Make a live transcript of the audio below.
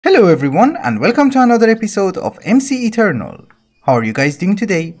Hello everyone and welcome to another episode of MC Eternal. How are you guys doing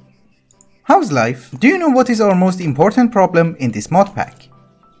today? How's life? Do you know what is our most important problem in this mod pack?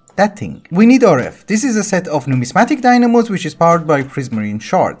 That thing. We need RF. This is a set of numismatic dynamos which is powered by prismarine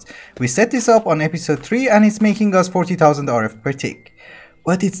shards. We set this up on episode 3 and it's making us 40,000 RF per tick.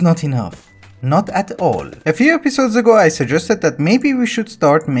 But it's not enough. Not at all. A few episodes ago I suggested that maybe we should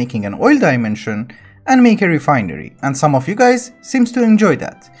start making an oil dimension and make a refinery, and some of you guys seems to enjoy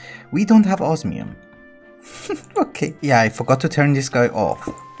that. We don't have osmium. Okay, yeah, I forgot to turn this guy off.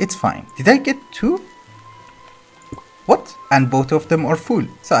 It's fine. Did I get two? What? And both of them are full.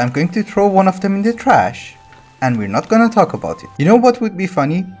 So I'm going to throw one of them in the trash, and we're not gonna talk about it. You know what would be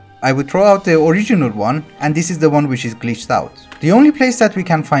funny? I would throw out the original one, and this is the one which is glitched out. The only place that we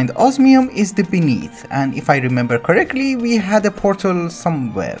can find osmium is the beneath, and if I remember correctly, we had a portal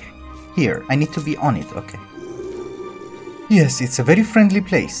somewhere. Here, I need to be on it, okay. Yes, it's a very friendly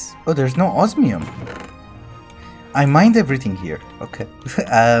place. Oh, there's no osmium. I mined everything here, okay.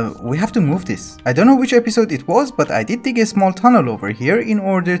 We have to move this. I don't know which episode it was, but I did dig a small tunnel over here in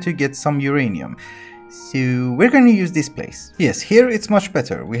order to get some uranium. So we're going to use this place. Yes, here it's much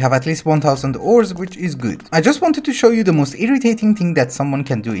better. We have at least 1000 ores, which is good. I just wanted to show you the most irritating thing that someone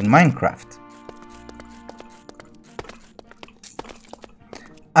can do in Minecraft.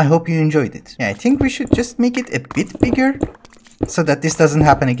 I hope you enjoyed it. Yeah, I think we should just make it a bit bigger so that this doesn't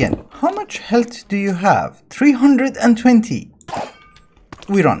happen again. How much health do you have? 320.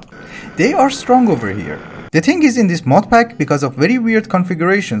 We run. They are strong over here. The thing is, in this mod pack, because of very weird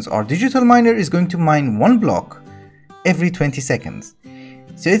configurations, our digital miner is going to mine one block every 20 seconds.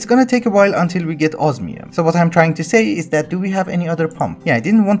 So it's gonna take a while until we get osmium. So what I'm trying to say is that do we have any other pump? Yeah, I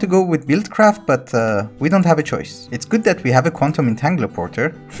didn't want to go with buildcraft, but we don't have a choice. It's good that we have a quantum entangler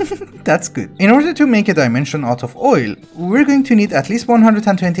porter. That's good. In order to make a dimension out of oil, we're going to need at least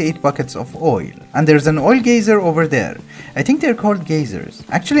 128 buckets of oil. And there's an oil geyser over there. I think they're called geysers.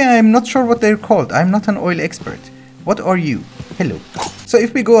 Actually, I'm not sure what they're called. I'm not an oil expert. What are you? Hello. So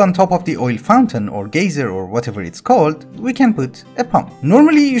if we go on top of the oil fountain or geyser or whatever it's called, we can put a pump.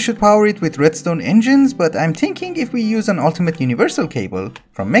 Normally you should power it with redstone engines, but I'm thinking if we use an ultimate universal cable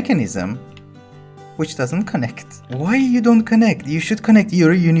from mechanism, which doesn't connect. Why you don't connect? You should connect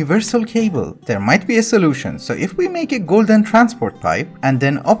your universal cable. There might be a solution. So if we make a golden transport pipe and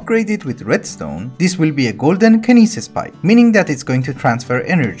then upgrade it with redstone, this will be a golden kinesis pipe, meaning that it's going to transfer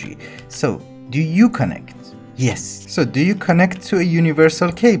energy. So do you connect? Yes. So do you connect to a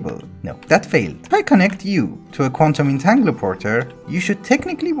universal cable? No, that failed. If I connect you to a quantum entangler porter, you should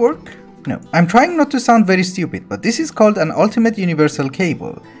technically work? No. I'm trying not to sound very stupid, but this is called an ultimate universal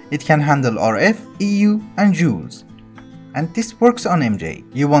cable. It can handle RF, EU, and joules. And this works on MJ.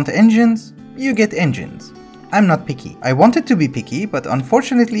 You want engines? You get engines. I'm not picky. I wanted to be picky, but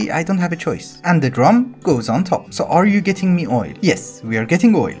unfortunately I don't have a choice. And the drum goes on top. So are you getting me oil? Yes, we are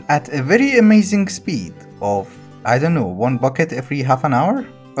getting oil at a very amazing speed of, I don't know, 1 bucket every half an hour?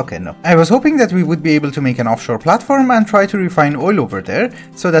 Okay, no. I was hoping that we would be able to make an offshore platform and try to refine oil over there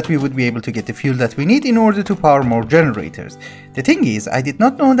so that we would be able to get the fuel that we need in order to power more generators. The thing is, I did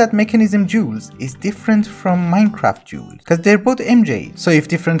not know that mechanism joules is different from Minecraft joules, because they're both MJ. So if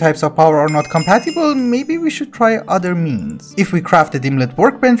different types of power are not compatible, maybe we should try other means. If we craft a dimlet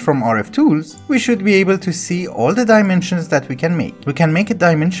workbench from RF tools, we should be able to see all the dimensions that we can make. We can make a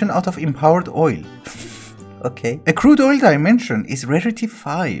dimension out of empowered oil. Okay. A crude oil dimension is rarity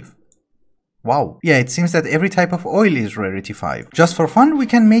 5. Wow. Yeah, it seems that every type of oil is rarity 5. Just for fun, we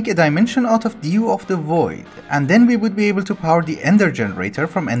can make a dimension out of Dew of the Void, and then we would be able to power the Ender generator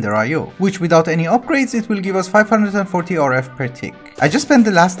from Ender.io, which without any upgrades, it will give us 540 RF per tick. I just spent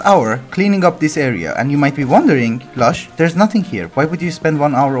the last hour cleaning up this area, and you might be wondering, Lush, there's nothing here. Why would you spend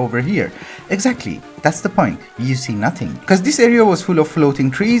 1 hour over here? Exactly. That's the point. You see nothing. Because this area was full of floating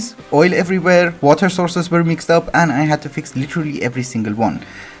trees, oil everywhere, water sources were mixed up, and I had to fix literally every single one.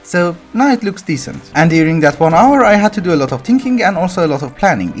 So now it looks decent. And during that 1 hour I had to do a lot of thinking and also a lot of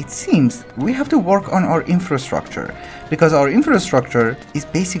planning. It seems we have to work on our infrastructure, because our infrastructure is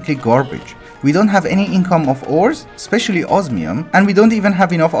basically garbage. We don't have any income of ores, especially osmium, and we don't even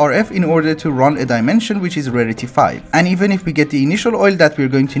have enough RF in order to run a dimension which is rarity 5. And even if we get the initial oil that we're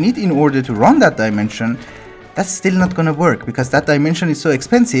going to need in order to run that dimension, that's still not gonna work, because that dimension is so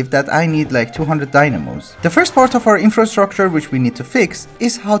expensive that I need like 200 dynamos. The first part of our infrastructure which we need to fix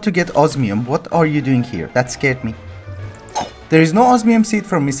is how to get osmium. What are you doing here? That scared me. There is no osmium seed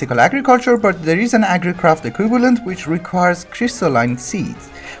from mystical agriculture, but there is an agricraft equivalent which requires crystalline seeds,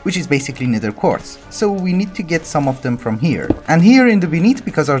 which is basically nether quartz. So we need to get some of them from here. And here in the beneath,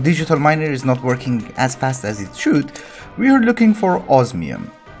 because our digital miner is not working as fast as it should, we are looking for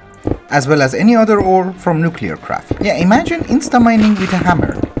osmium. as well as any other ore from nuclear craft. Yeah, imagine insta-mining with a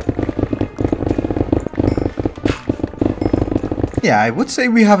hammer. Yeah, I would say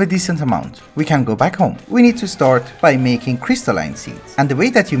we have a decent amount. We can go back home. We need to start by making crystalline seeds. And the way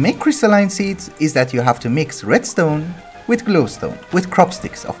that you make crystalline seeds is that you have to mix redstone with glowstone, with crop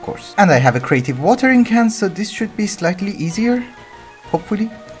sticks of course. And I have a creative watering can, so this should be slightly easier, hopefully.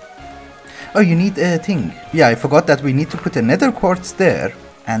 Oh, you need a thing. Yeah, I forgot that we need to put a nether quartz there,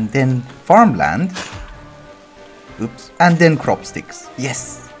 and then farmland. Oops. And then crop sticks.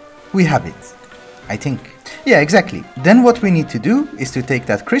 Yes, we have it, I think. Yeah, exactly. Then what we need to do is to take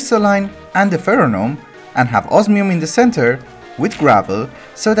that crystalline and the ferronome and have osmium in the center with gravel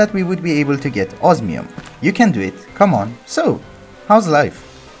so that we would be able to get osmium. You can do it, come on. So, how's life?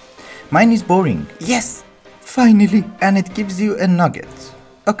 Mine is boring. Yes, finally. And it gives you a nugget.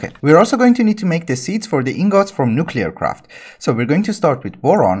 Okay, we're also going to need to make the seeds for the ingots from nuclear craft. So we're going to start with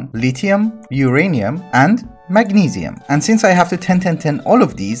boron, lithium, uranium, and magnesium. And since I have to 10 all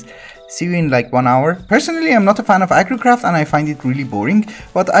of these, see you in like 1 hour. Personally, I'm not a fan of agricraft and I find it really boring,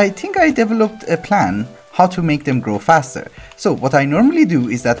 but I think I developed a plan how to make them grow faster. So what I normally do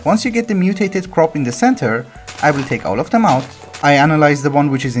is that once you get the mutated crop in the center, I will take all of them out. I analyze the one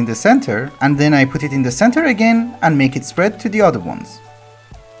which is in the center, and then I put it in the center again and make it spread to the other ones.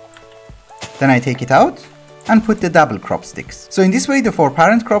 Then I take it out and put the double crop sticks. So in this way the 4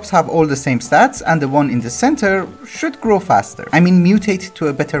 parent crops have all the same stats and the one in the center should grow faster. I mean mutate to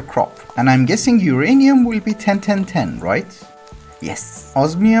a better crop. And I'm guessing uranium will be 10, right? Yes.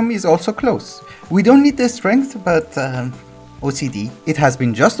 Osmium is also close. We don't need the strength, but OCD. It has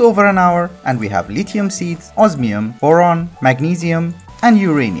been just over an hour and we have lithium seeds, osmium, boron, magnesium and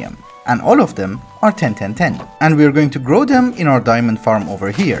uranium. And all of them are 10. And we're going to grow them in our diamond farm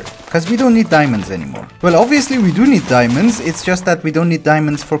over here, because we don't need diamonds anymore. Well, obviously we do need diamonds, it's just that we don't need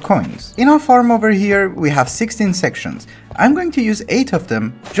diamonds for coins. In our farm over here we have 16 sections. I'm going to use 8 of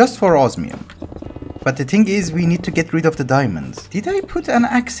them just for osmium. But the thing is, we need to get rid of the diamonds. Did I put an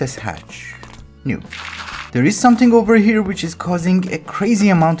access hatch? No. There is something over here which is causing a crazy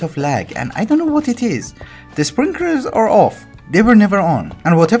amount of lag, and I don't know what it is. The sprinklers are off. They were never on,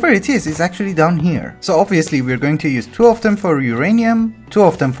 and whatever it is actually down here. So obviously we're going to use 2 of them for uranium, 2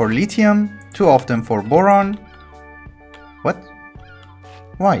 of them for lithium, 2 of them for boron. What?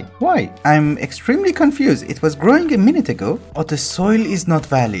 Why? I'm extremely confused. It was growing a minute ago. Oh, the soil is not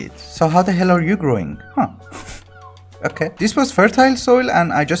valid. So how the hell are you growing? Huh. Okay. This was fertile soil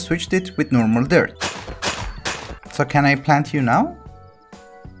and I just switched it with normal dirt. So can I plant you now?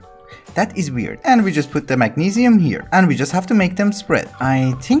 That is weird. And we just put the magnesium here. And we just have to make them spread.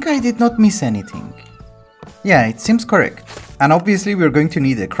 I think I did not miss anything. Yeah, it seems correct. And obviously we're going to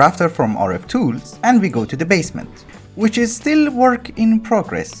need a crafter from RF Tools. And we go to the basement, which is still work in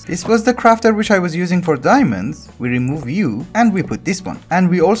progress. This was the crafter which I was using for diamonds. We remove you and we put this one. And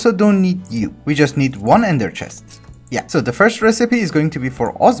we also don't need you. We just need 1 ender chest. Yeah, so the first recipe is going to be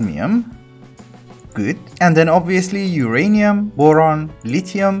for osmium. Good. And then obviously uranium, boron,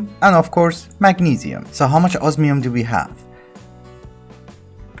 lithium, and of course magnesium. So how much osmium do we have?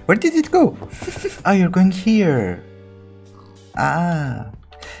 Where did it go? Oh, you're going here. Ah,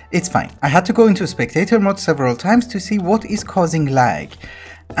 it's fine. I had to go into spectator mode several times to see what is causing lag.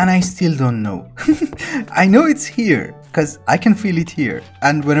 And I still don't know. I know it's here, because I can feel it here.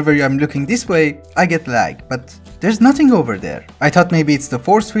 And whenever I'm looking this way, I get lag, but there's nothing over there. I thought maybe it's the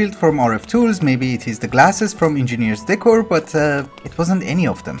force field from RF Tools, maybe it is the glasses from Engineer's Decor, but it wasn't any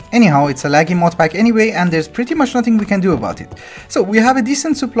of them. Anyhow, it's a laggy modpack anyway, and there's pretty much nothing we can do about it. So we have a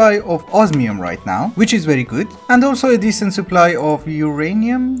decent supply of osmium right now, which is very good, and also a decent supply of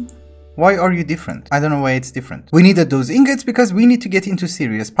uranium. Why are you different? I don't know why it's different. We needed those ingots because we need to get into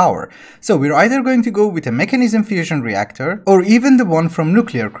serious power. So we're either going to go with a mechanism fusion reactor or even the one from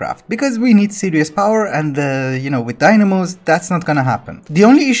nuclear craft, because we need serious power, and with dynamos that's not gonna happen. The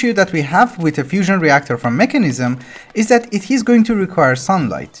only issue that we have with a fusion reactor from mechanism is that it is going to require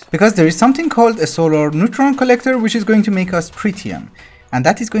sunlight, because there is something called a solar neutron collector which is going to make us tritium, and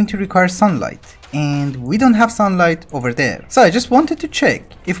that is going to require sunlight. And we don't have sunlight over there. So I just wanted to check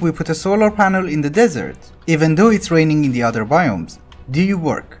if we put a solar panel in the desert, even though it's raining in the other biomes, do you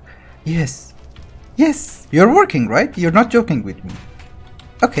work? Yes. Yes, you're working, right? You're not joking with me.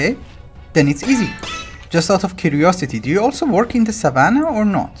 Okay, then it's easy. Just out of curiosity, do you also work in the savannah or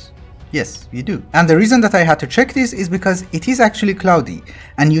not? Yes, you do. And the reason that I had to check this is because it is actually cloudy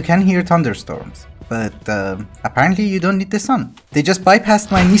and you can hear thunderstorms. But apparently you don't need the sun. They just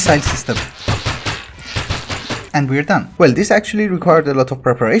bypassed my missile system. And we're done. Well, this actually required a lot of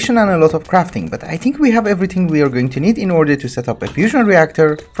preparation and a lot of crafting, but I think we have everything we are going to need in order to set up a fusion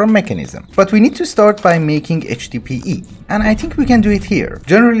reactor from Mechanism. But we need to start by making HDPE, and I think we can do it here.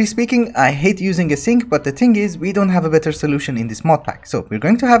 Generally speaking, I hate using a sink, but the thing is, we don't have a better solution in this mod pack. So we're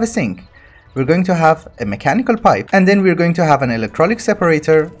going to have a sink, we're going to have a mechanical pipe, and then we're going to have an electrolytic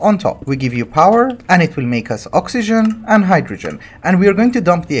separator on top. We give you power, and it will make us oxygen and hydrogen, and we are going to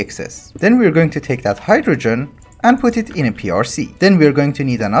dump the excess. Then we're going to take that hydrogen and put it in a PRC. Then we're going to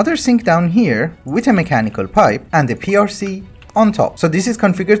need another sink down here with a mechanical pipe and a PRC on top. So this is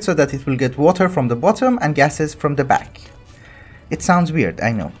configured so that it will get water from the bottom and gases from the back. It sounds weird,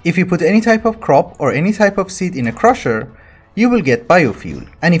 I know. If you put any type of crop or any type of seed in a crusher, you will get biofuel.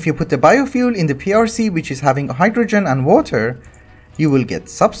 And if you put the biofuel in the PRC, which is having hydrogen and water, you will get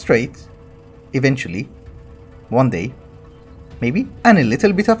substrate, eventually, one day, maybe, and a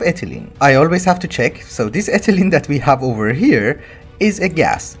little bit of ethylene. I always have to check, so this ethylene that we have over here is a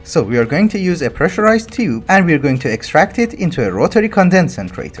gas. So we are going to use a pressurized tube and we are going to extract it into a rotary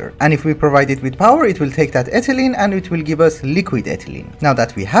condensator. And if we provide it with power, it will take that ethylene and it will give us liquid ethylene. Now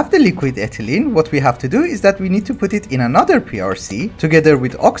that we have the liquid ethylene, what we have to do is that we need to put it in another PRC together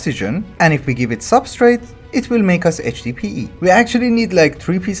with oxygen, and if we give it substrate, it will make us HDPE. We actually need like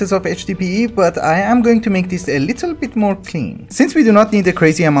 3 pieces of HDPE, but I am going to make this a little bit more clean. Since we do not need a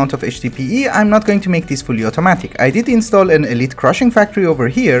crazy amount of HDPE, I'm not going to make this fully automatic. I did install an elite crushing factory over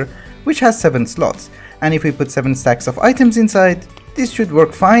here, which has 7 slots. And if we put 7 stacks of items inside, this should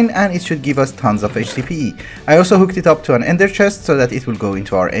work fine and it should give us tons of HDPE. I also hooked it up to an ender chest so that it will go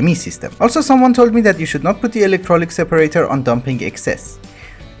into our ME system. Also, someone told me that you should not put the electrolytic separator on dumping excess.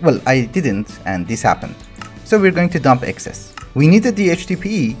 Well, I didn't, and this happened. So we're going to dump excess. We needed the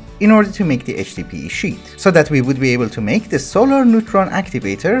HDPE in order to make the HDPE sheet, so that we would be able to make the solar neutron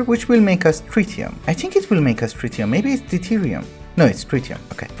activator, which will make us tritium. I think it will make us tritium, maybe it's deuterium. No, it's tritium,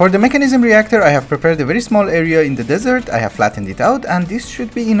 okay. For the mechanism reactor, I have prepared a very small area in the desert, I have flattened it out, and this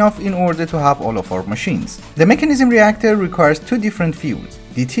should be enough in order to have all of our machines. The mechanism reactor requires 2 different fuels.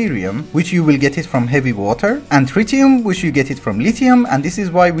 Deuterium, which you will get it from heavy water, and tritium, which you get it from lithium, and this is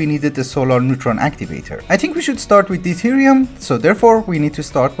why we needed the solar neutron activator. I think we should start with deuterium, so therefore we need to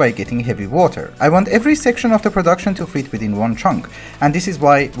start by getting heavy water. I want every section of the production to fit within one chunk, and this is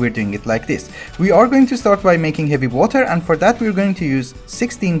why we're doing it like this. We are going to start by making heavy water, and for that we're going to use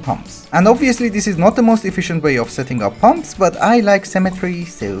 16 pumps. And obviously this is not the most efficient way of setting up pumps, but I like symmetry,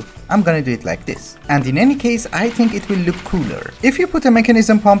 so I'm gonna do it like this. And in any case, I think it will look cooler. If you put a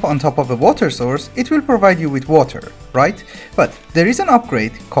mechanism pump on top of a water source, it will provide you with water, right? But there is an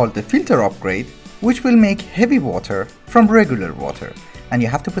upgrade called the filter upgrade, which will make heavy water from regular water. And you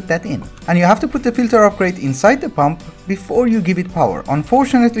have to put that in. And you have to put the filter upgrade inside the pump before you give it power.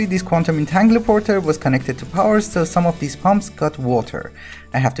 Unfortunately, this quantum entangler porter was connected to power, so some of these pumps got water.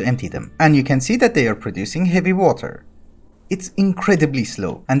 I have to empty them. And you can see that they are producing heavy water. It's incredibly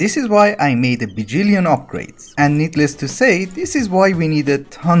slow, and this is why I made a bajillion upgrades. And needless to say, this is why we needed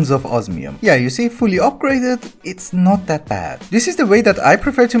tons of osmium. Yeah, you see, fully upgraded, it's not that bad. This is the way that I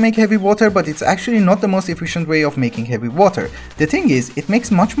prefer to make heavy water, but it's actually not the most efficient way of making heavy water. The thing is, it makes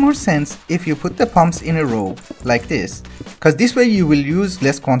much more sense if you put the pumps in a row, like this, because this way you will use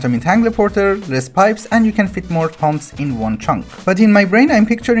less quantum entangler porter, less pipes, and you can fit more pumps in one chunk. But in my brain I'm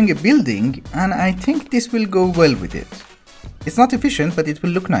picturing a building, and I think this will go well with it. It's not efficient, but it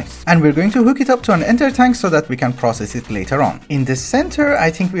will look nice. And we're going to hook it up to an enter tank so that we can process it later on. In the center, I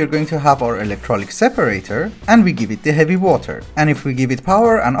think we are going to have our electrolytic separator, and we give it the heavy water. And if we give it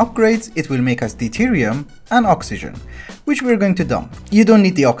power and upgrades, it will make us deuterium and oxygen, which we're going to dump. You don't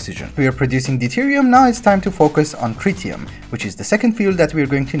need the oxygen. We are producing deuterium, now it's time to focus on tritium, which is the second fuel that we're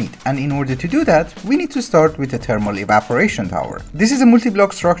going to need. And in order to do that, we need to start with a thermal evaporation tower. This is a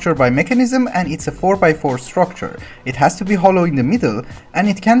multi-block structure by mechanism, and it's a 4x4 structure. It has to be hollow in the middle, and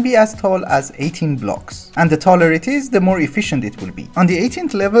it can be as tall as 18 blocks. And the taller it is, the more efficient it will be. On the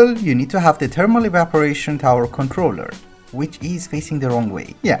 18th level, you need to have the thermal evaporation tower controller, which is facing the wrong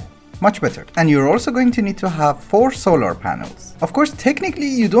way. Yeah. Much better. And you're also going to need to have 4 solar panels. Of course, technically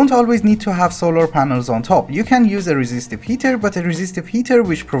you don't always need to have solar panels on top. You can use a resistive heater, but a resistive heater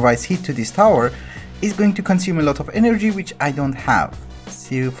which provides heat to this tower is going to consume a lot of energy, which I don't have.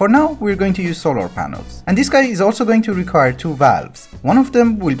 So for now, we're going to use solar panels. And this guy is also going to require 2 valves. One of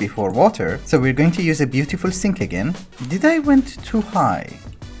them will be for water, so we're going to use a beautiful sink again. Did I went too high?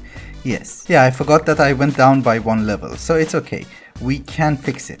 Yes. Yeah, I forgot that I went down by 1 level, so it's okay. We can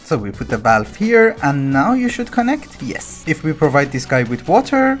fix it. So we put the valve here, and now you should connect. Yes. If we provide this guy with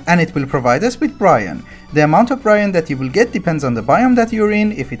water, and it will provide us with brine. The amount of brine that you will get depends on the biome that you're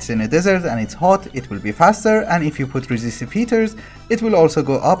in. If it's in a desert and it's hot, it will be faster, and if you put resistive heaters, it will also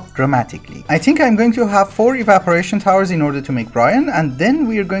go up dramatically. I think I'm going to have 4 evaporation towers in order to make brine, and then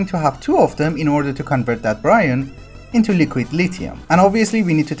we're going to have 2 of them in order to convert that brine into liquid lithium. And obviously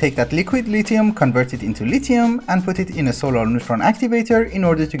we need to take that liquid lithium, convert it into lithium, and put it in a solar neutron activator in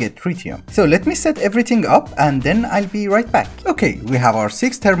order to get tritium. So let me set everything up and then I'll be right back. Okay, we have our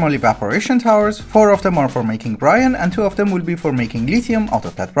 6 thermal evaporation towers. 4 of them are for making brine and 2 of them will be for making lithium out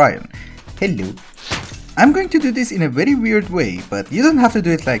of that brine. Hello. I'm going to do this in a very weird way, but you don't have to do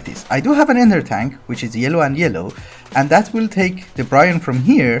it like this. I do have an ender tank, which is yellow and yellow, and that will take the brine from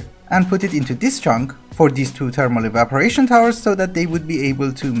here and put it into this chunk for these 2 thermal evaporation towers so that they would be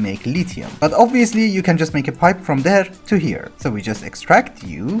able to make lithium. But obviously you can just make a pipe from there to here. So we just extract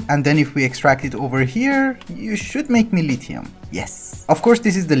you, and then if we extract it over here, you should make me lithium. Yes. Of course,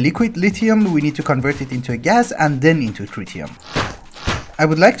 this is the liquid lithium. We need to convert it into a gas and then into tritium. I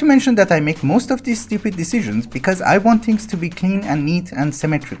would like to mention that I make most of these stupid decisions because I want things to be clean and neat and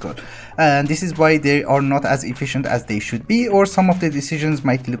symmetrical, and this is why they are not as efficient as they should be, or some of the decisions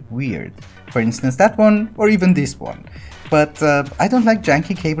might look weird. For instance, that one, or even this one. But I don't like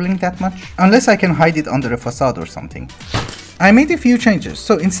janky cabling that much, unless I can hide it under a facade or something. I made a few changes.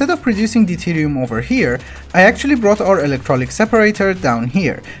 So instead of producing deuterium over here, I actually brought our electrolytic separator down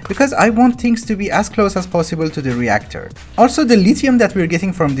here, because I want things to be as close as possible to the reactor. Also, the lithium that we're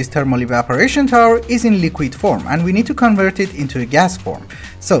getting from this thermal evaporation tower is in liquid form, and we need to convert it into a gas form.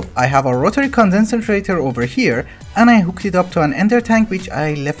 So I have a rotary condensator over here, and I hooked it up to an ender tank, which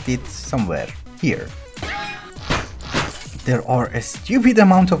I left it somewhere here. There are a stupid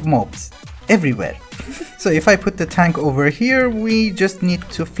amount of mobs everywhere. So if I put the tank over here, we just need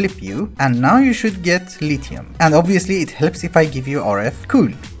to flip you, and now you should get lithium. And obviously it helps if I give you RF. Cool.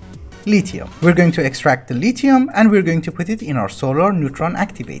 Lithium. We're going to extract the lithium and we're going to put it in our solar neutron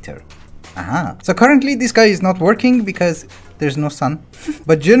activator. Aha. So currently this guy is not working because there's no sun.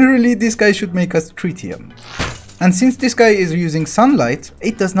 But generally this guy should make us tritium. And since this guy is using sunlight,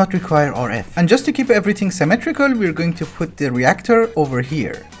 it does not require RF. And just to keep everything symmetrical, we're going to put the reactor over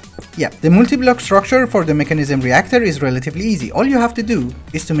here. Yeah, the multi-block structure for the mechanism reactor is relatively easy. All you have to do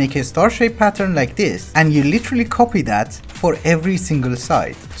is to make a star-shaped pattern like this, and you literally copy that for every single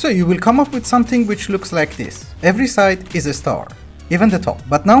side. So you will come up with something which looks like this. Every side is a star, even the top.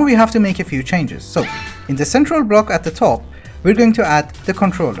 But now we have to make a few changes. So in the central block at the top, we're going to add the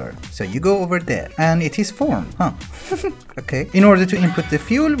controller. So you go over there, and it is formed, huh? Okay. In order to input the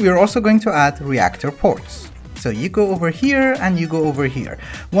fuel, we are also going to add reactor ports. So you go over here and you go over here.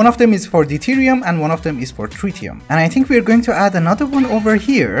 One of them is for deuterium and one of them is for tritium. And I think we're going to add another one over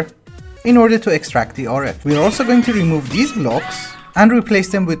here in order to extract the RF. We're also going to remove these blocks and replace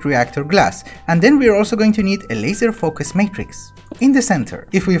them with reactor glass. And then we're also going to need a laser focus matrix in the center.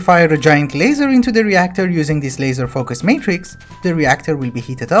 If we fire a giant laser into the reactor using this laser focus matrix, the reactor will be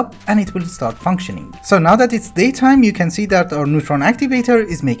heated up and it will start functioning. So now that it's daytime, you can see that our neutron activator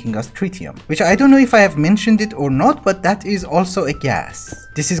is making us tritium, which I don't know if I have mentioned it or not, but that is also a gas.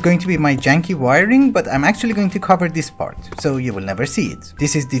 This is going to be my janky wiring, but I'm actually going to cover this part, so you will never see it.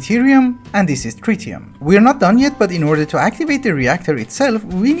 This is deuterium and this is tritium. We're not done yet, but in order to activate the reactor itself,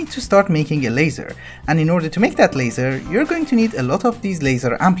 we need to start making a laser. And in order to make that laser, you're going to need a lot of these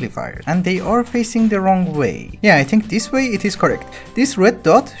laser amplifiers, and they are facing the wrong way. Yeah, I think this way it is correct. This red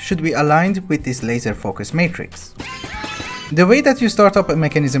dot should be aligned with this laser focus matrix. The way that you start up a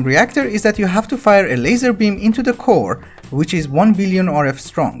mechanism reactor is that you have to fire a laser beam into the core, which is 1 billion RF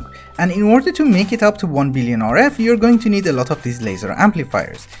strong. And in order to make it up to 1 billion RF, you're going to need a lot of these laser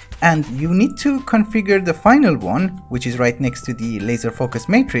amplifiers. And you need to configure the final one, which is right next to the laser focus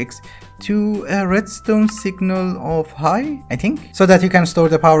matrix, to a redstone signal of high, I think, so that you can store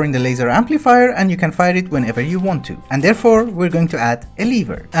the power in the laser amplifier and you can fire it whenever you want to. And therefore, we're going to add a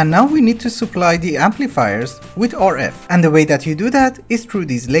lever. And now we need to supply the amplifiers with RF. And the way that you do that is through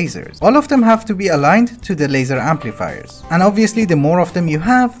these lasers. All of them have to be aligned to the laser amplifiers. And obviously, the more of them you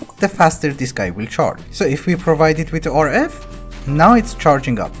have, the faster this guy will charge. So if we provide it with RF, now it's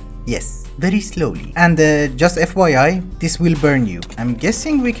charging up. Yes, very slowly. And just FYI, this will burn you. I'm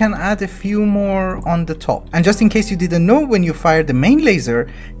guessing we can add a few more on the top. And just in case you didn't know, when you fire the main laser,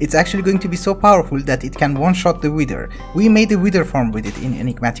 it's actually going to be so powerful that it can one-shot the wither. We made a wither farm with it in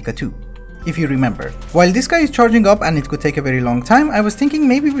Enigmatica 2. if you remember. While this guy is charging up and it could take a very long time, I was thinking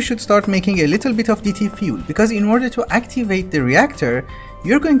maybe we should start making a little bit of DT fuel, because in order to activate the reactor,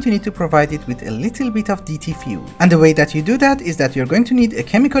 you're going to need to provide it with a little bit of DT fuel. And the way that you do that is that you're going to need a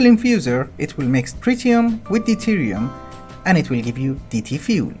chemical infuser. It will mix tritium with deuterium and it will give you DT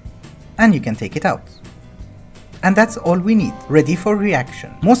fuel. And you can take it out. And that's all we need, ready for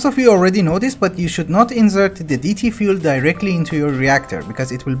reaction. Most of you already know this, but you should not insert the DT fuel directly into your reactor,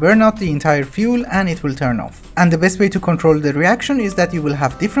 because it will burn out the entire fuel and it will turn off. And the best way to control the reaction is that you will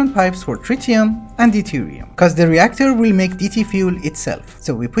have different pipes for tritium and deuterium, because the reactor will make DT fuel itself.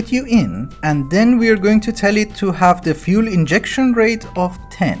 So we put you in, and then we are going to tell it to have the fuel injection rate of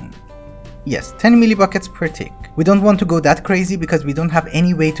 10. Yes, 10 millibuckets per tick. We don't want to go that crazy because we don't have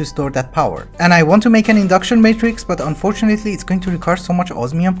any way to store that power. And I want to make an induction matrix, but unfortunately it's going to require so much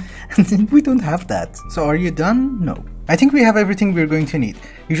osmium and we don't have that. So are you done? No. I think we have everything we're going to need.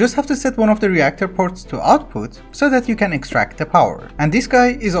 You just have to set one of the reactor ports to output so that you can extract the power. And this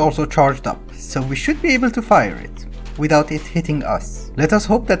guy is also charged up, so we should be able to fire it without it hitting us. Let us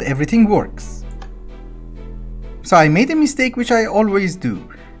hope that everything works. So I made a mistake, which I always do.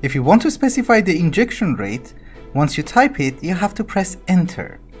 If you want to specify the injection rate, once you type it, you have to press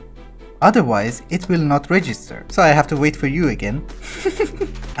enter. Otherwise, it will not register. So I have to wait for you again.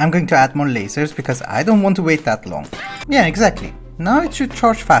 I'm going to add more lasers because I don't want to wait that long. Yeah, exactly. Now it should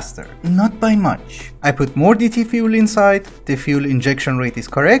charge faster. Not by much. I put more DT fuel inside, the fuel injection rate is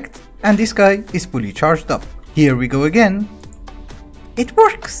correct, and this guy is fully charged up. Here we go again. It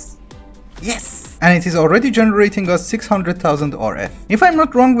works! Yes! And it is already generating us 600,000 RF. If I'm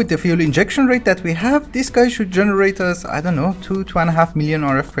not wrong with the fuel injection rate that we have, this guy should generate us, I don't know, 2.5 million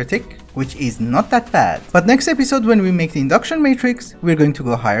RF per tick, which is not that bad. But next episode, when we make the induction matrix, we're going to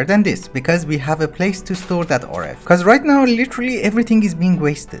go higher than this, because we have a place to store that RF. Because right now, literally everything is being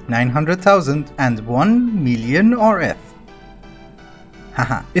wasted. 900,000 and 1 million RF.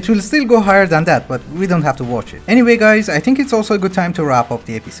 Haha, it will still go higher than that, but we don't have to watch it. Anyway guys, I think it's also a good time to wrap up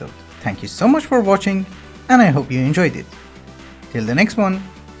the episode. Thank you so much for watching, and I hope you enjoyed it. Till the next one.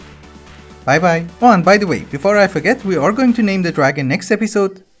 Bye bye. Oh, and by the way, before I forget, we are going to name the dragon next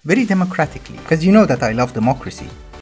episode very democratically, because you know that I love democracy.